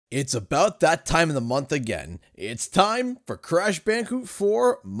It's about that time of the month again. It's time for Crash Bandicoot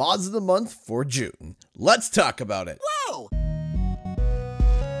 4 Mods of the Month for June. Let's talk about it. Whoa!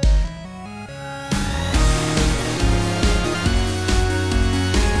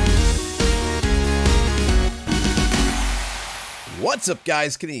 What's up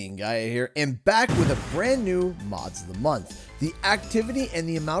guys, Canadian Guy here, and back with a brand new Mods of the Month. The activity and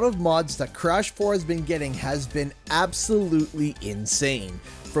the amount of mods that Crash 4 has been getting has been absolutely insane.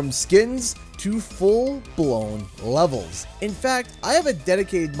 From skins to full-blown levels. In fact, I have a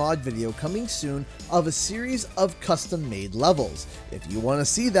dedicated mod video coming soon of a series of custom-made levels. If you want to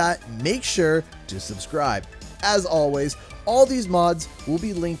see that, make sure to subscribe. As always, all these mods will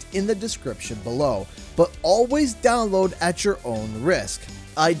be linked in the description below, but always download at your own risk.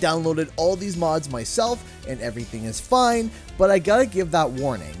 I downloaded all these mods myself and everything is fine, but I gotta give that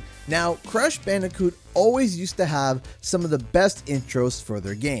warning. Now, Crash Bandicoot always used to have some of the best intros for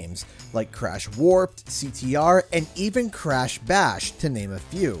their games, like Crash Warped, CTR, and even Crash Bash, to name a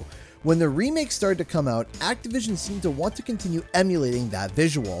few. When the remakes started to come out, Activision seemed to want to continue emulating that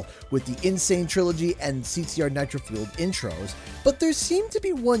visual, with the Insane Trilogy and CTR Nitro Fueled intros, but there seemed to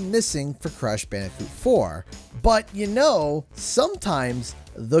be one missing for Crash Bandicoot 4. But you know, sometimes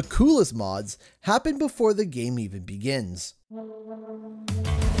the coolest mods happen before the game even begins.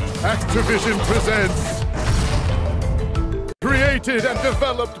 Activision presents created and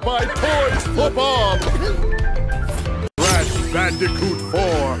developed by Toys for Bob, Crash Bandicoot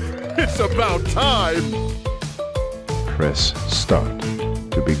 4. It's about time! Press start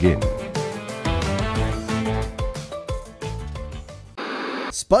to begin.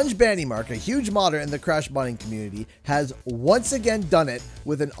 Sponge Bandymark, a huge modder in the Crash modding community, has once again done it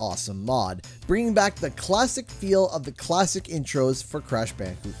with an awesome mod, bringing back the classic feel of the classic intros for Crash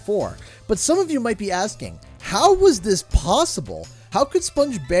Bandicoot 4. But some of you might be asking, how was this possible? How could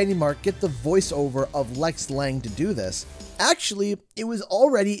Sponge Bandymark get the voiceover of Lex Lang to do this? Actually, it was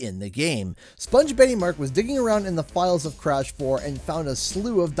already in the game. Sponge Bandymark was digging around in the files of Crash 4 and found a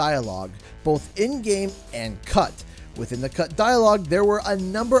slew of dialogue, both in-game and cut. Within the cut dialogue, there were a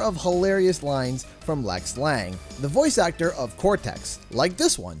number of hilarious lines from Lex Lang, the voice actor of Cortex, like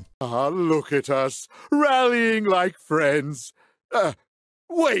this one. Ah, look at us, rallying like friends.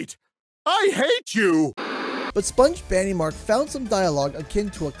 Wait, I hate you! But Sponge Bandymark found some dialogue akin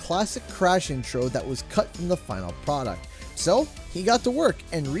to a classic Crash intro that was cut from the final product. So he got to work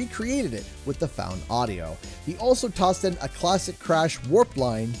and recreated it with the found audio. He also tossed in a classic Crash Warped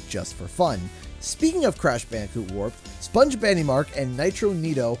line just for fun. Speaking of Crash Bandicoot Warped, Sponge Bandymark and Nitro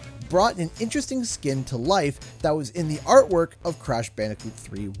Nito brought an interesting skin to life that was in the artwork of Crash Bandicoot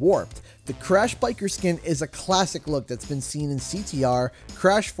 3 Warped. The Crash Biker skin is a classic look that's been seen in CTR,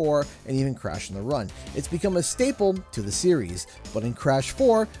 Crash 4, and even Crash on the Run. It's become a staple to the series, but in Crash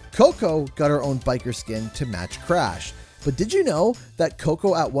 4, Coco got her own biker skin to match Crash. But did you know that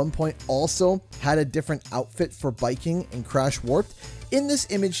Coco at one point also had a different outfit for biking in Crash Warped? In this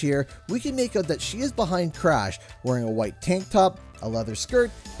image here, we can make out that she is behind Crash, wearing a white tank top, a leather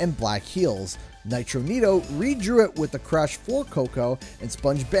skirt, and black heels. Nitro Nito redrew it with the Crash 4 Coco, and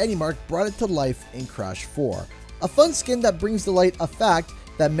Sponge Bandymark brought it to life in Crash 4. A fun skin that brings to light a fact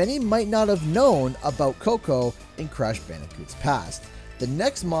that many might not have known about Coco in Crash Bandicoot's past. The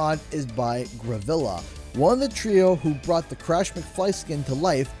next mod is by Gravilla, one of the trio who brought the Crash McFly skin to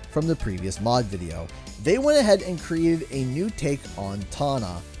life from the previous mod video. They went ahead and created a new take on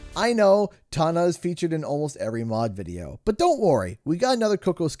Tana. I know, Tana is featured in almost every mod video, but don't worry, we got another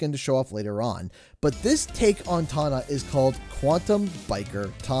Coco skin to show off later on. But this take on Tana is called Quantum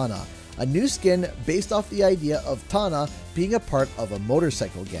Biker Tana, a new skin based off the idea of Tana being a part of a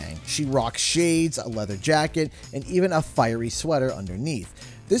motorcycle gang. She rocks shades, a leather jacket, and even a fiery sweater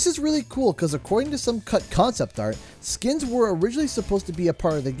underneath. This is really cool because according to some cut concept art, skins were originally supposed to be a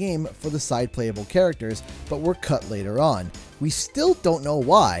part of the game for the side playable characters, but were cut later on. We still don't know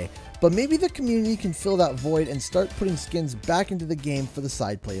why, but maybe the community can fill that void and start putting skins back into the game for the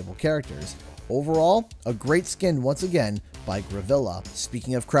side playable characters. Overall, a great skin once again by Gravilla.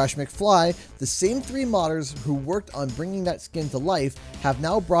 Speaking of Crash McFly, the same three modders who worked on bringing that skin to life have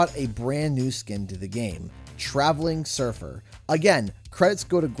now brought a brand new skin to the game, Traveling Surfer. Again, credits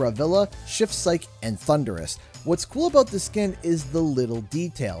go to Gravilla, Shift Psych, and Thunderous. What's cool about this skin is the little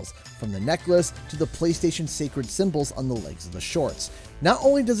details, from the necklace to the PlayStation sacred symbols on the legs of the shorts. Not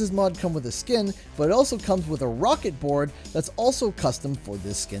only does this mod come with a skin, but it also comes with a rocket board that's also custom for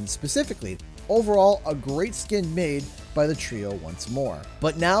this skin specifically. Overall, a great skin made by the trio once more.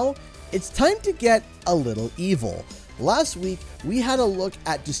 But now, it's time to get a little evil. Last week, we had a look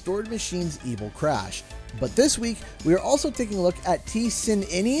at Distorted Machine's Evil Crash. But this week, we are also taking a look at T Sin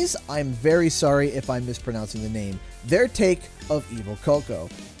Innies, I'm very sorry if I'm mispronouncing the name, their take of Evil Coco.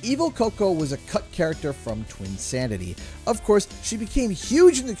 Evil Coco was a cut character from Twinsanity. Of course, she became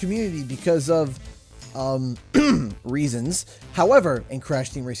huge in the community because of reasons. However, in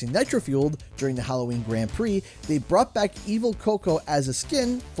Crash Team Racing Nitro Fueled during the Halloween Grand Prix, they brought back Evil Coco as a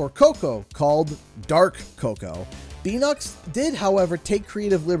skin for Coco called Dark Coco. Beanox did, however, take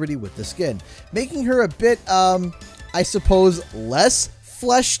creative liberty with the skin, making her a bit, I suppose, less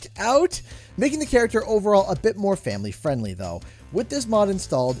fleshed out, making the character overall a bit more family friendly though. With this mod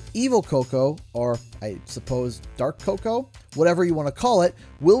installed, Evil Coco, or I suppose Dark Coco, whatever you want to call it,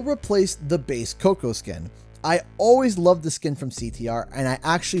 will replace the base Coco skin. I always loved the skin from CTR, and I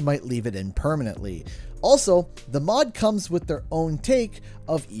actually might leave it in permanently. Also, the mod comes with their own take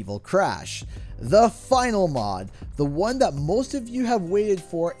of Evil Crash. The final mod, the one that most of you have waited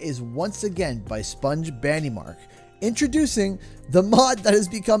for, is once again by Sponge Bandymark. Introducing the mod that has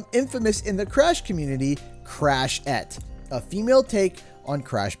become infamous in the Crash community, Crashette, a female take on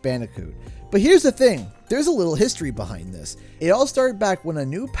Crash Bandicoot. But here's the thing, there's a little history behind this. It all started back when a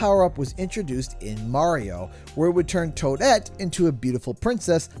new power-up was introduced in Mario, where it would turn Toadette into a beautiful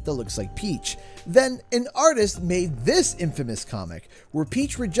princess that looks like Peach. Then an artist made this infamous comic, where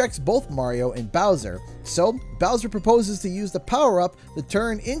Peach rejects both Mario and Bowser. So Bowser proposes to use the power-up to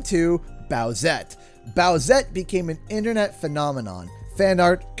turn into Bowsette. Bowsette became an internet phenomenon. Fan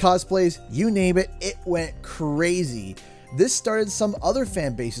art, cosplays, you name it, it went crazy. This started some other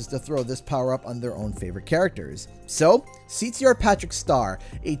fan bases to throw this power up on their own favorite characters. So, CTR Patrick Star,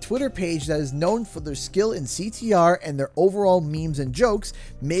 a Twitter page that is known for their skill in CTR and their overall memes and jokes,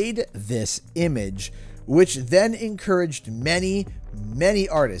 made this image, which then encouraged many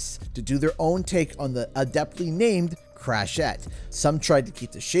artists to do their own take on the adeptly named Crashette. Some tried to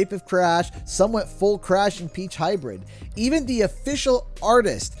keep the shape of Crash, some went full Crash and Peach hybrid. Even the official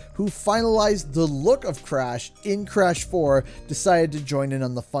artist who finalized the look of Crash in Crash 4 decided to join in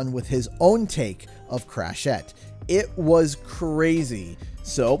on the fun with his own take of Crashette. It was crazy.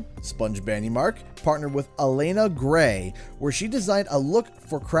 So, Sponge Bandymark partnered with Elena Gray, where she designed a look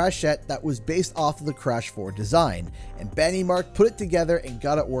for Crashette that was based off of the Crash 4 design, and Bandymark put it together and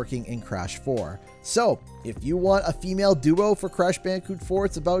got it working in Crash 4. So, if you want a female duo for Crash Bandicoot 4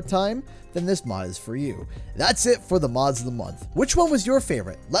 It's About Time, then this mod is for you. That's it for the mods of the month. Which one was your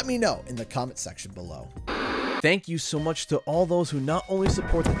favorite? Let me know in the comment section below. Thank you so much to all those who not only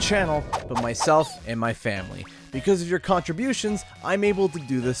support the channel, but myself and my family. Because of your contributions, I'm able to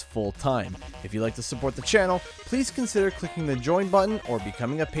do this full time. If you'd like to support the channel, please consider clicking the join button or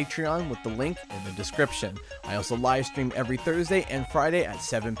becoming a Patreon with the link in the description. I also live stream every Thursday and Friday at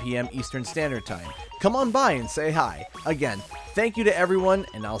 7 PM Eastern Standard Time. Come on by and say hi. Again, thank you to everyone,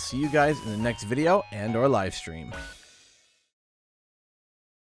 and I'll see you guys in the next video and or live stream.